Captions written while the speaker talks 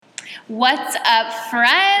What's up,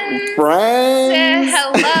 friends?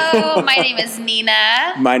 Hello, my name is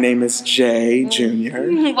Nina. My name is Jay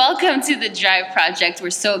Jr. Welcome to the Drive Project. We're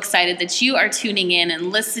so excited that you are tuning in and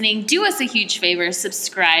listening. Do us a huge favor,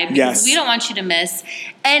 subscribe, because we don't want you to miss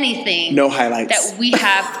anything. No highlights that we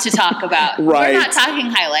have to talk about. Right. We're not talking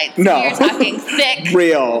highlights. No. We're talking thick,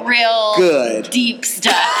 real, good, deep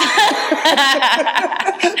stuff.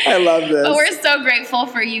 I love this. But we're so grateful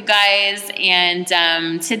for you guys, and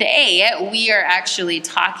today we are actually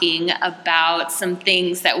talking about some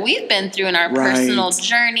things that we've been through in our personal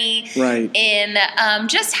journey, in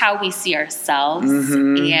just how we see ourselves,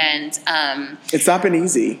 and it's not been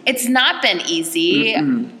easy. It's not been easy.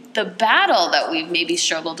 The battle that we've maybe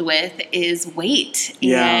struggled with is weight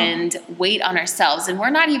and weight on ourselves. And we're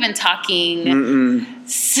not even talking,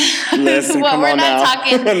 Listen, well, we're not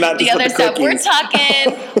talking not the other stuff. We're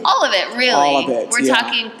talking all of it, really. All of it, we're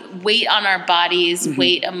talking weight on our bodies,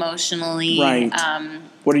 weight emotionally.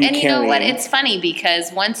 What are you carrying? And you know what? It's funny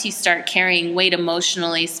because once you start carrying weight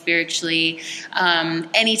emotionally, spiritually,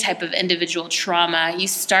 any type of individual trauma, you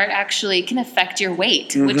start actually, it can affect your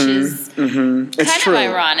weight, which is kind of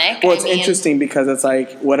ironic. Well, it's interesting because it's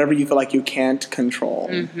like whatever you feel like you can't control,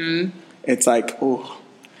 it's like, oh.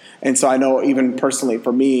 And so I know even personally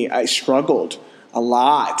for me, I struggled a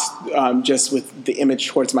lot just with the image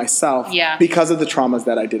towards myself because of the traumas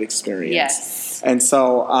that I did experience. Yes. And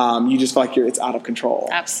so you just feel like it's out of control.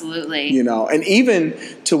 Absolutely. You know, and even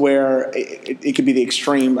to where it could be the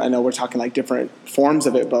extreme. I know we're talking like different forms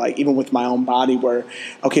of it, but like even with my own body where,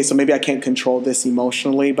 okay, so maybe I can't control this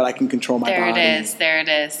emotionally, but I can control my body. There it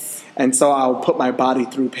is. And so I'll put my body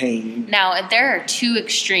through pain. Now, there are two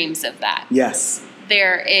extremes of that. Yes.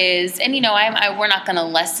 There is, and you know, we're not going to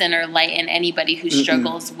lessen or lighten anybody who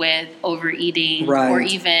struggles with overeating or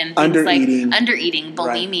even things like undereating,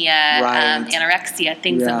 bulimia, anorexia,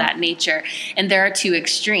 things of that nature. And there are two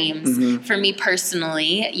extremes. For me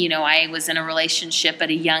personally, you know, I was in a relationship at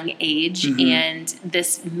a young age, and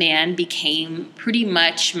this man became pretty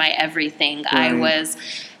much my everything. I was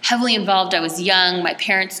heavily involved. I was young. My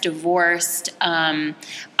parents divorced.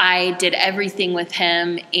 I did everything with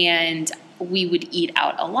him, and we would eat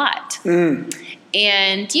out a lot.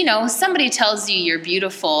 And, you know, somebody tells you you're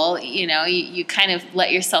beautiful, you know, you kind of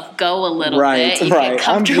let yourself go a little bit. You get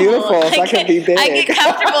comfortable. I'm beautiful, so I can be big. I get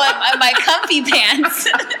comfortable in my comfy pants.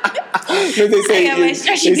 They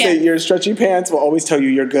say your stretchy pants will always tell you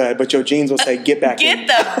you're good, but your jeans will say, get back in. Get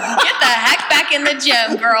the heck back in the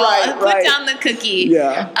gym, girl. Put down the cookie.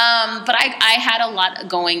 Yeah. But I had a lot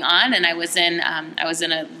going on, and I was in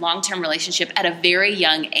a long-term relationship at a very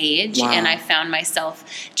young age, and I found myself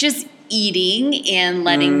just eating and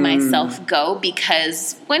letting myself go,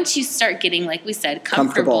 because once you start getting, like we said,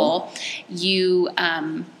 comfortable. You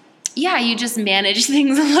you just manage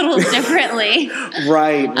things a little differently.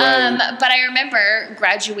 Right. But I remember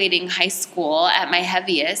graduating high school at my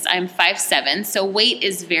heaviest. I'm 5'7", so weight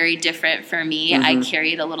is very different for me. I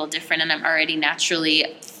carry it a little different, and I'm already naturally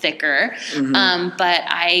thicker. But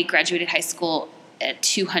I graduated high school at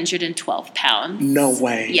 212 pounds. No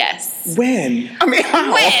way. Yes. When? I mean,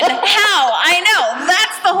 how? How? I know.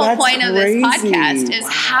 That's the whole point of this podcast is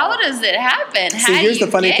how does it happen? See, here's the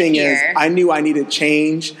funny thing is I knew I needed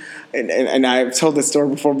change, and I've told this story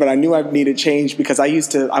before, but I knew I needed change because I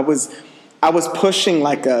was pushing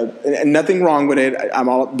like and nothing wrong with it.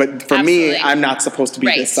 But for me, I'm not supposed to be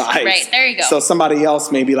this size. Right, there you go. So somebody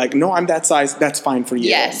else may be like, no, I'm that size. That's fine for you.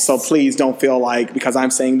 Yes. So please don't feel like because I'm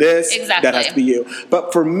saying this, that has to be you.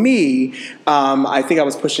 But for me, I think I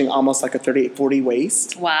was pushing almost like a 38, 40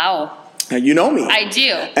 waist. Wow. Now, you know me. I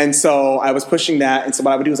do. And so I was pushing that. And so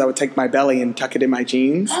what I would do is I would take my belly and tuck it in my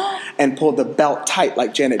jeans and pull the belt tight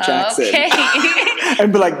like Janet Jackson. Okay.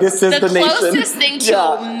 And be like, this is the nation. The closest thing to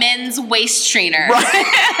a men's waist trainer.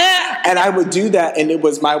 Right. And I would do that, and it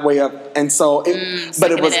was my way of, and so, but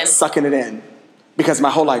it was sucking it in. Because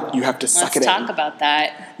my whole life, you have to suck it in. Let's talk about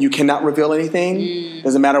that. You cannot reveal anything.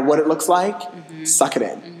 Doesn't matter what it looks like. Suck it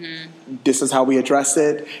in. This is how we address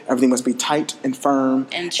it. Everything must be tight and firm.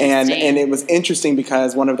 And it was interesting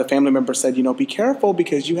because one of the family members said, you know, be careful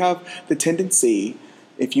because you have the tendency,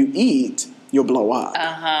 if you eat, you'll blow up.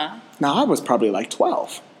 Now, I was probably like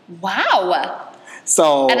 12. Wow.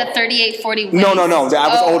 So at a 38, 40 waist. No. I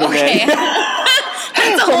was older than.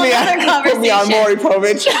 That's a whole other conversation. Put me on Maury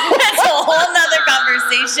Povich. That's a whole other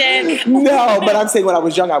conversation. No, but I'm saying when I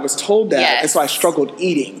was young, I was told that. And so I struggled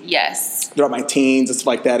eating. Yes. Throughout my teens and stuff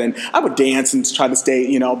like that. And I would dance and try to stay,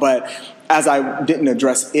 you know, but as I didn't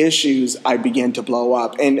address issues, I began to blow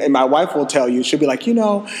up. And my wife will tell you, she'll be like,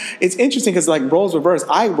 it's interesting because like roles reversed.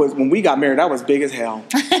 When we got married, I was big as hell.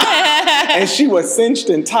 And she was cinched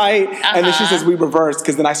and tight. And then she says we reversed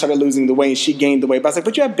because then I started losing the weight and she gained the weight. But I was like,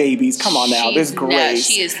 but you have babies. Come on now. There's grace. No,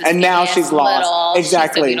 she is and now she's lost.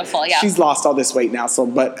 Exactly. She's so beautiful. Yeah. She's lost all this weight now. So,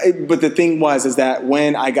 but the thing is that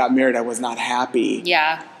when I got married, I was not happy.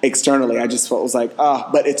 Yeah. Externally, I just felt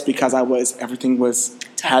but it's because everything was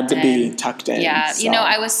had to be tucked in. Yeah, so.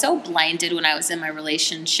 I was so blinded when I was in my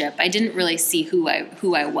relationship. I didn't really see who I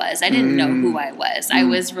was. I didn't know who I was. I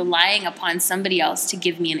was relying upon somebody else to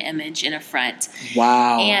give me an image and a front.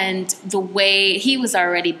 Wow. And the way he was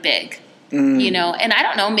already big. And I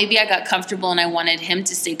don't know, maybe I got comfortable and I wanted him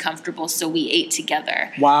to stay comfortable, so we ate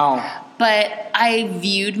together. Wow. But I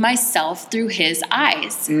viewed myself through his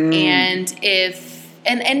eyes. And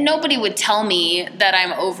And nobody would tell me that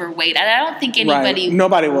I'm overweight. And I don't think nobody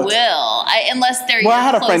will. Unless they're I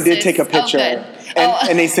had a friend did take a picture.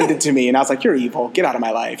 And they sent it to me. And I was like, you're evil. Get out of my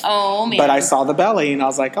life. Oh, man. But I saw the belly and I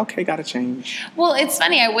was like, okay, got to change. Well, it's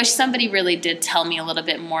funny. I wish somebody really did tell me a little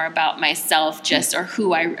bit more about myself or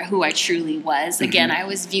who I truly was. Again, I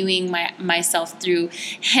was viewing myself through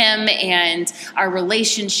him and our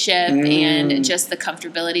relationship and just the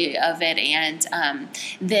comfortability of it. And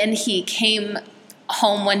then he came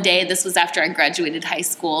home one day. This was after I graduated high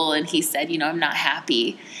school, and he said, I'm not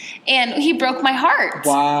happy. And he broke my heart.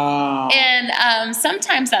 Wow. And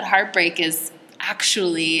sometimes that heartbreak is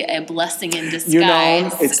actually a blessing in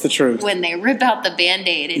disguise. It's the truth. When they rip out the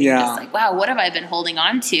Band-Aid and you're just like, wow, what have I been holding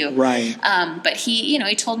on to? Right. But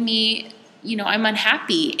he told me, I'm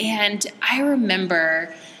unhappy. And I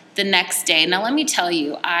remember the next day. Now, let me tell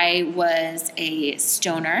you, I was a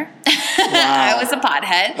stoner. Wow. I was a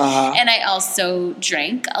pothead. And I also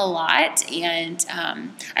drank a lot. And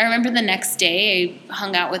I remember the next day I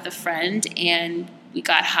hung out with a friend and we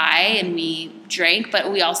got high and we drank.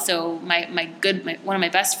 But we also, one of my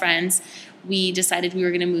best friends, we decided we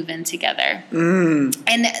were going to move in together. And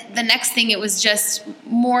the next thing, it was just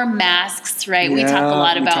more masks, right? Yeah, we talk a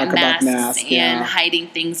lot about masks and hiding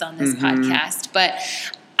things on this podcast. But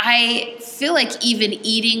I feel like even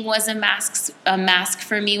eating was a mask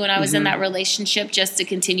for me when I was in that relationship, just to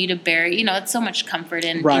continue to bury, it's so much comfort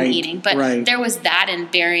in eating. But there was that in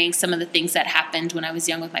burying some of the things that happened when I was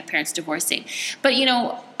young with my parents divorcing. But,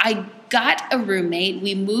 I got a roommate.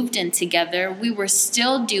 We moved in together. We were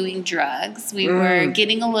still doing drugs. We were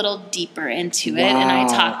getting a little deeper into it. And I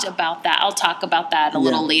talked about that. I'll talk about that a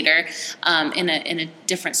little later in a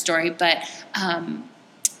different story. But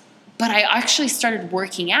I actually started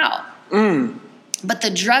working out. But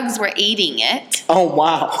the drugs were aiding it. Oh,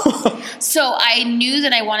 wow. So I knew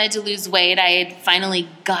that I wanted to lose weight. I had finally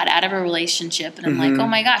got out of a relationship. And I'm like, oh,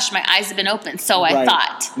 my gosh, my eyes have been opened. So I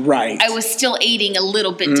thought. Right. I was still eating a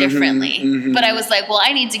little bit differently. But I was like, well,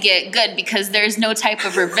 I need to get good because there's no type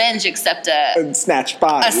of revenge except a snatched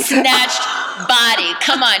body. A snatched body.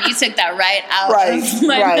 Come on, you took that right out of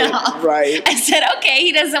my mouth. Right. I said, okay,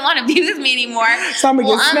 he doesn't want to be with me anymore. So I'm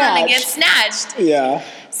going to get snatched. Yeah.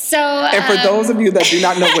 So, and for those of you that do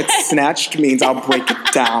not know what snatched means, I'll break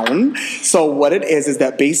it down. So what it is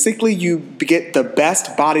that basically you get the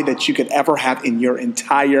best body that you could ever have in your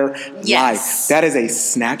entire life. That is a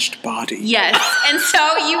snatched body. Yes. And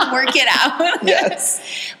so you work it out. Yes.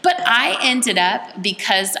 But I ended up,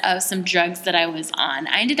 because of some drugs that I was on,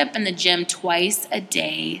 I ended up in the gym twice a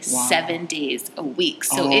day, 7 days a week.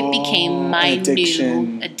 So it became my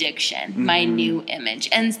new addiction, my new image.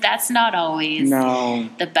 And that's not always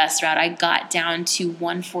the best route. I got down to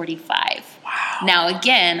 145. Wow. Now,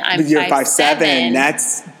 again, I'm 5'7".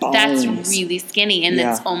 That's bones. That's really skinny, and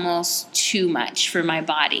that's almost too much for my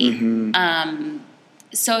body.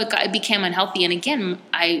 So it became unhealthy. And again,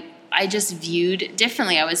 I just viewed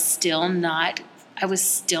differently. I was still not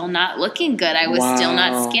looking good. I was still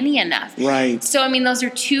not skinny enough. Right. So, I mean, those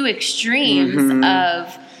are two extremes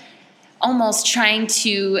of almost trying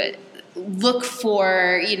to look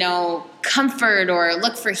for, comfort or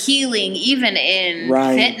look for healing even in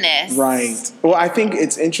fitness. Right. Well, I think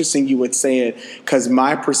it's interesting you would say it because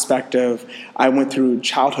my perspective, I went through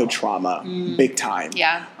childhood trauma big time.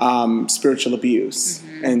 Yeah. Spiritual abuse.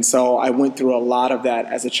 And so I went through a lot of that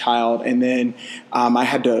as a child. And then I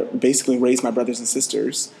had to basically raise my brothers and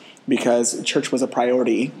sisters because church was a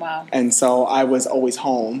priority. Wow. And so I was always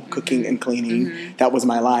home cooking and cleaning. That was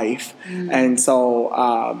my life. And so,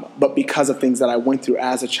 but because of things that I went through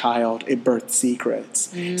as a child, it birthed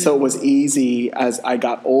secrets. So it was easy as I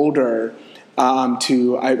got older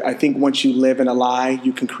I think once you live in a lie,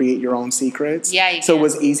 you can create your own secrets. Yeah, you can. So it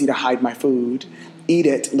was easy to hide my food, eat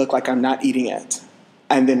it, look like I'm not eating it.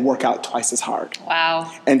 and then work out twice as hard.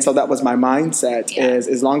 Wow. And so that was my mindset, is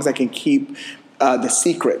as long as I can keep the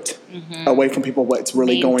secret away from people, what's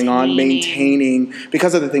really going on, maintaining,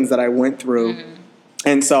 because of the things that I went through.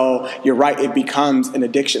 And so you're right, it becomes an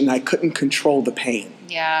addiction. And I couldn't control the pain.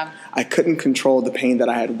 Yeah. I couldn't control the pain that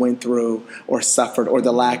I had went through or suffered, or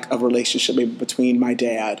the lack of relationship maybe between my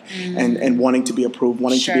dad and wanting to be approved,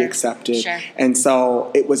 wanting to be accepted. Sure. And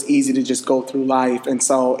so it was easy to just go through life. And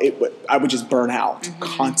so I would just burn out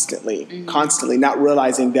constantly, not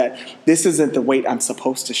realizing that this isn't the weight I'm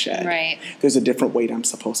supposed to shed. Right. There's a different weight I'm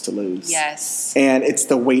supposed to lose. Yes. And it's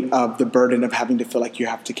the weight of the burden of having to feel like you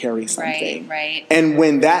have to carry something. Right. And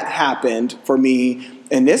when that happened for me,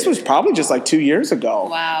 and this was probably just like 2 years ago.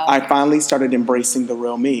 Wow. I finally started embracing the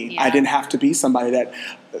real me. Yeah. I didn't have to be somebody that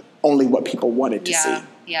only what people wanted to see.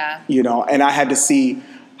 Yeah. You know, and I had to see,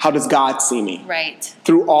 how does God see me? Right.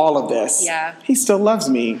 Through all of this. Yeah. He still loves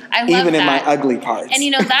me. I love even that. In my ugly parts.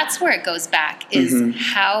 And that's where it goes back, is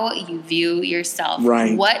how you view yourself.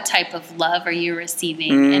 Right. What type of love are you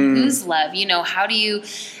receiving, and whose love? How do you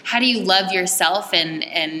love yourself,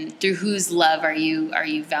 and through whose love are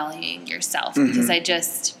you valuing yourself? Because I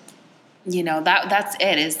just that's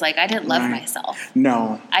it. Is like, I didn't love myself.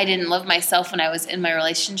 No. I didn't love myself when I was in my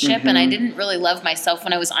relationship, and I didn't really love myself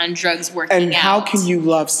when I was on drugs working out. And how can you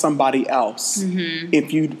love somebody else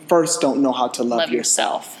if you first don't know how to love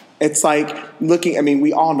yourself? It's like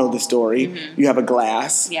we all know the story. You have a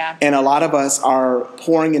glass. Yeah. And a lot of us are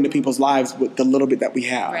pouring into people's lives with the little bit that we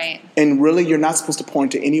have. Right. And really, you're not supposed to pour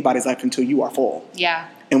into anybody's life until you are full. Yeah.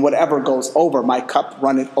 And whatever goes over, my cup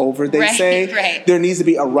runneth over, they say. Right. There needs to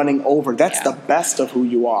be a running over. That's the best of who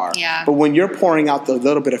you are. Yeah. But when you're pouring out the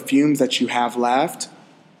little bit of fumes that you have left,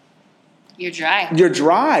 you're dry. You're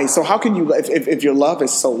dry. So how can you, if your love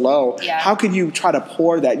is so low, how can you try to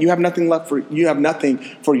pour that? You have nothing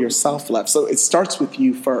for yourself left. So it starts with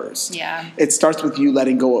you first. Yeah. It starts with you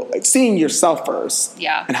letting go, seeing yourself first.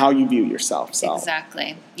 Yeah. And how you view yourself. So.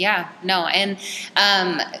 Exactly. Yeah. No. And,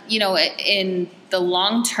 in the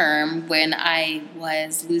long term, when I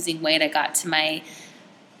was losing weight, I got to my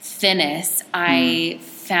thinnest, I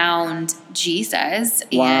found Jesus.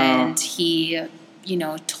 Wow. And he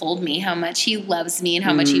told me how much he loves me and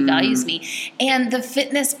how much he values me. And the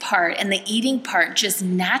fitness part and the eating part just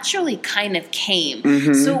naturally kind of came.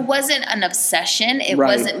 So it wasn't an obsession. It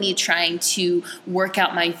wasn't me trying to work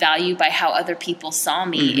out my value by how other people saw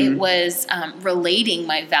me. It was relating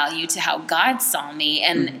my value to how God saw me,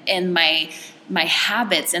 and my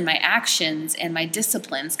habits and my actions and my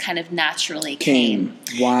disciplines kind of naturally came.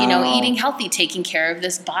 Wow. Eating healthy, taking care of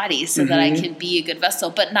this body so that I can be a good vessel,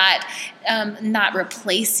 but not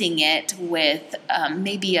replacing it with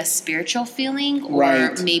maybe a spiritual feeling,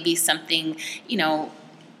 or maybe something,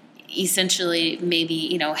 essentially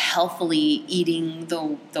maybe, healthily eating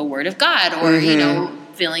the Word of God, or,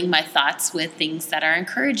 filling my thoughts with things that are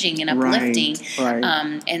encouraging and uplifting,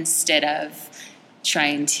 instead of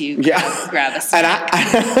trying to grab a snack.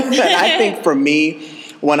 And I think for me,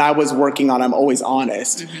 when I was working on, I'm always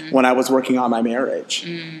honest, when I was working on my marriage,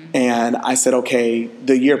 and I said, okay,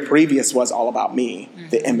 the year previous was all about me,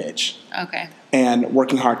 the image, and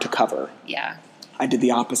working hard to cover. Yeah. I did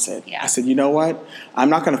the opposite. Yeah. I said, you know what?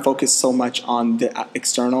 I'm not going to focus so much on the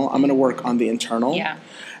external. I'm going to work on the internal. Yeah.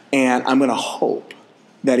 And I'm going to hope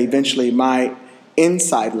that eventually my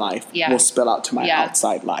inside life will spill out to my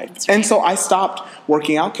outside life. That's right. And so I stopped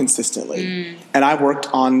working out consistently. And I worked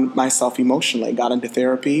on myself emotionally, got into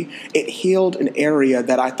therapy. It healed an area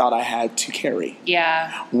that I thought I had to carry.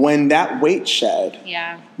 Yeah. When that weight shed,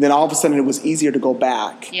 then all of a sudden it was easier to go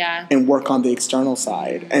back and work on the external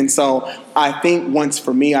side. And so I think once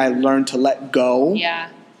for me, I learned to let go. Yeah.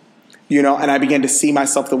 And I began to see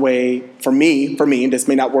myself the way, for me, and this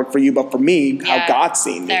may not work for you, but for me, how God's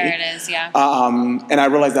seen me. There it is, yeah. And I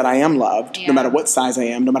realized that I am loved, no matter what size I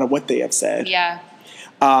am, no matter what they have said. Yeah.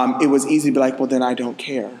 It was easy to be like, well, then I don't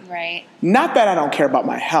care. Right. Not that I don't care about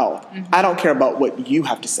my health. I don't care about what you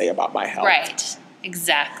have to say about my health. Right.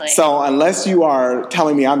 Exactly. So unless you are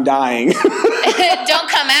telling me I'm dying, don't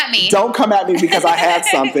come at me. Don't come at me because I had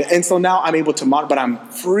something. And so now I'm able to monitor, but I'm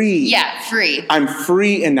free. Yeah, free. I'm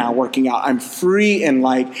free in now working out. I'm free in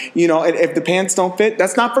if the pants don't fit,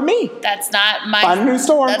 that's not for me. That's not my... Find a new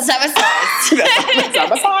store. That's not my size. that's not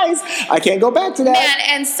my size. I can't go back to that. Man,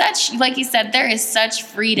 and such, like you said, there is such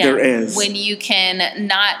freedom. There is. When you can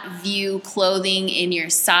not view clothing in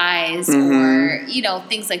your size or,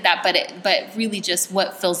 things like that, but really just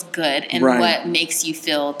what feels good and what makes you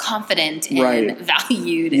feel confident and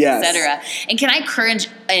valued, etc. And can I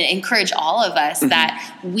encourage all of us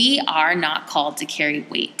that we are not called to carry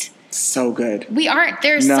weight. So good. We aren't.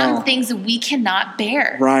 There are some things that we cannot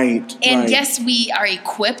bear. Right. And yes, we are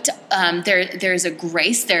equipped. There's a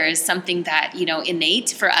grace. There is something that,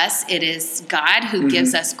 innate for us. It is God who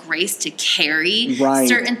gives us grace to carry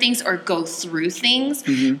certain things or go through things.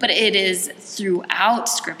 But it is throughout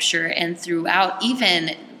Scripture and throughout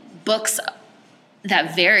even books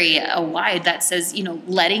that vary wide that says,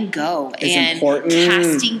 letting go and important.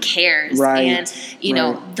 Casting cares and,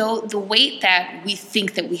 the weight that we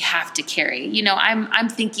think that we have to carry. I'm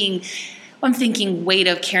thinking weight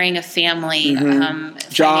of carrying a family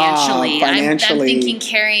financially. I'm thinking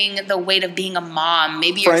carrying the weight of being a mom.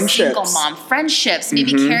 Maybe you're a single mom. Friendships.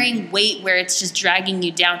 Maybe carrying weight where it's just dragging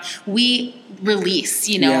you down. We release,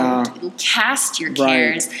 cast your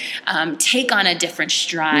cares, take on a different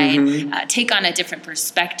stride, take on a different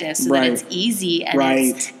perspective so that it's easy and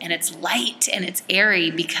it's light and it's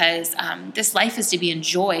airy because this life is to be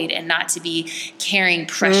enjoyed and not to be carrying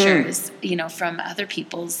pressures, from other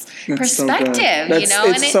people's perspective,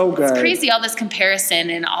 It's so good. It's crazy, all this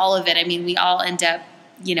comparison and all of it. I mean, we all end up,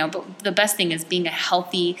 but the best thing is being a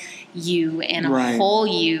healthy you and a whole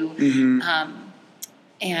you.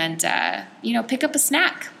 And, pick up a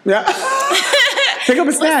snack. Yeah. Pick up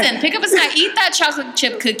a snack. Listen, pick up a snack. Eat that chocolate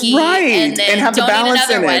chip cookie. And then have the balance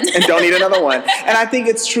in it. And don't eat another one. And I think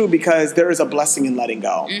it's true because there is a blessing in letting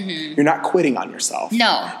go. You're not quitting on yourself.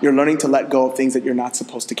 No. You're learning to let go of things that you're not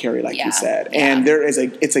supposed to carry, like you said. And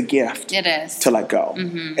it's a gift. It is. To let go.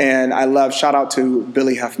 And shout out to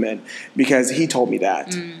Billy Huffman because he told me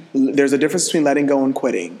that. There's a difference between letting go and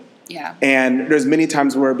quitting. Yeah. And there's many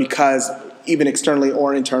times where because even externally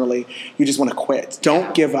or internally, you just want to quit.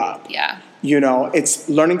 Don't give up. Yeah. It's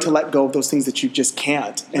learning to let go of those things that you just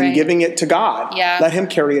can't and giving it to God. Yeah. Let Him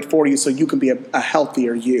carry it for you so you can be a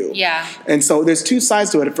healthier you. Yeah. And so there's two sides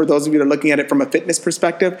to it. For those of you that are looking at it from a fitness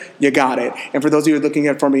perspective, you got it. And for those of you looking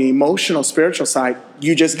at it from an emotional, spiritual side,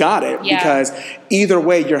 you just got it. Yeah. Because either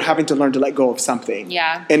way, you're having to learn to let go of something.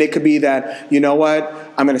 Yeah. And it could be that, you know what?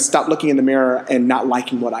 I'm going to stop looking in the mirror and not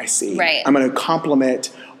liking what I see. Right. I'm going to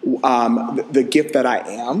compliment the gift that I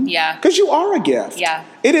am. Yeah. Because you are a gift. Yeah.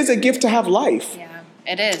 It is a gift to have life. Yeah.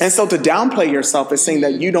 It is. And so to downplay yourself is saying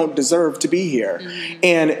that you don't deserve to be here.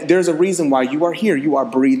 And there's a reason why you are here. You are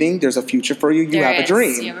breathing. There's a future for you. You have a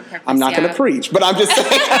dream. You have a purpose, I'm not going to preach, but I'm just saying.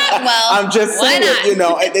 Well, I'm just saying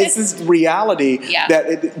it. It's this reality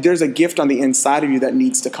that there's a gift on the inside of you that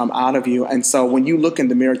needs to come out of you. And so when you look in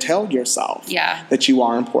the mirror, tell yourself that you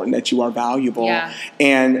are important, that you are valuable. Yeah.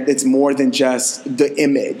 And it's more than just the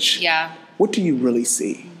image. Yeah. What do you really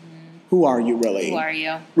see? Who are you really? Who are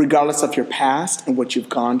you? Regardless of your past and what you've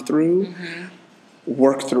gone through,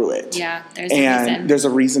 work through it. Yeah, there's a reason. There's a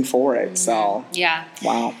reason for it. So,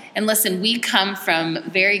 wow. And listen, we come from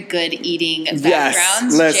very good eating Yes,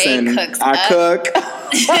 backgrounds. listen, Jay cooks I cook.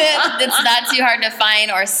 It's not too hard to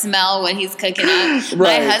find or smell when he's cooking up.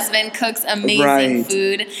 My husband cooks amazing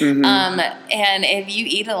food. And if you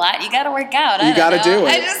eat a lot, you got to work out. You got to do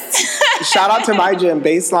it. Shout out to my gym,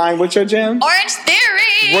 Baseline. What's your gym? Orange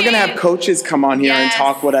Theory. We're going to have coaches come on here and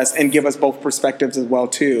talk with us and give us both perspectives as well,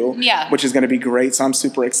 too. Yeah. Which is going to be great. So I'm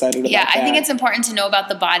super excited about that. Yeah, I think it's important to know about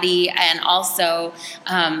the body and also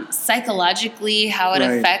psychologically how it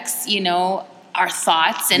affects, our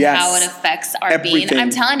thoughts and how it affects our being. I'm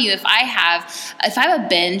telling you, if I have a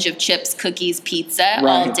binge of chips, cookies, pizza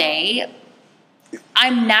all day,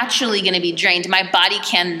 I'm naturally going to be drained. My body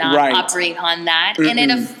cannot operate on that, and it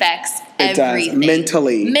affects everything.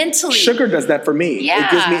 Mentally. Sugar does that for me. Yeah.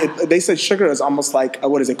 It gives me. They said sugar is almost like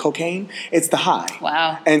cocaine? It's the high.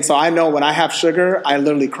 Wow. And so I know when I have sugar, I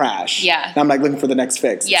literally crash. Yeah. And I'm like looking for the next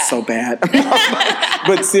fix. Yeah. It's so bad.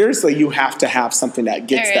 But seriously, you have to have something that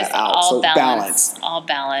gets that out. All balance. All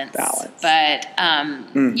balance. But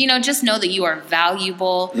just know that you are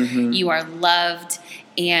valuable. You are loved.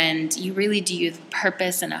 And you really do have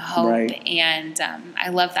purpose and a hope. And I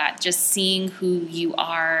love that. Just seeing who you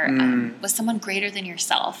are with someone greater than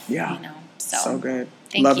yourself. Yeah. So good.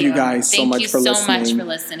 Love you guys so much for listening. Thank you so much for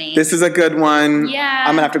listening. This is a good one. Yeah. I'm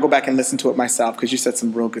going to have to go back and listen to it myself because you said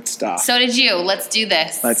some real good stuff. So did you. Let's do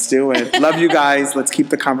this. Let's do it. Love you guys. Let's keep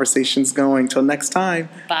the conversations going. Till next time.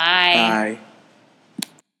 Bye. Bye.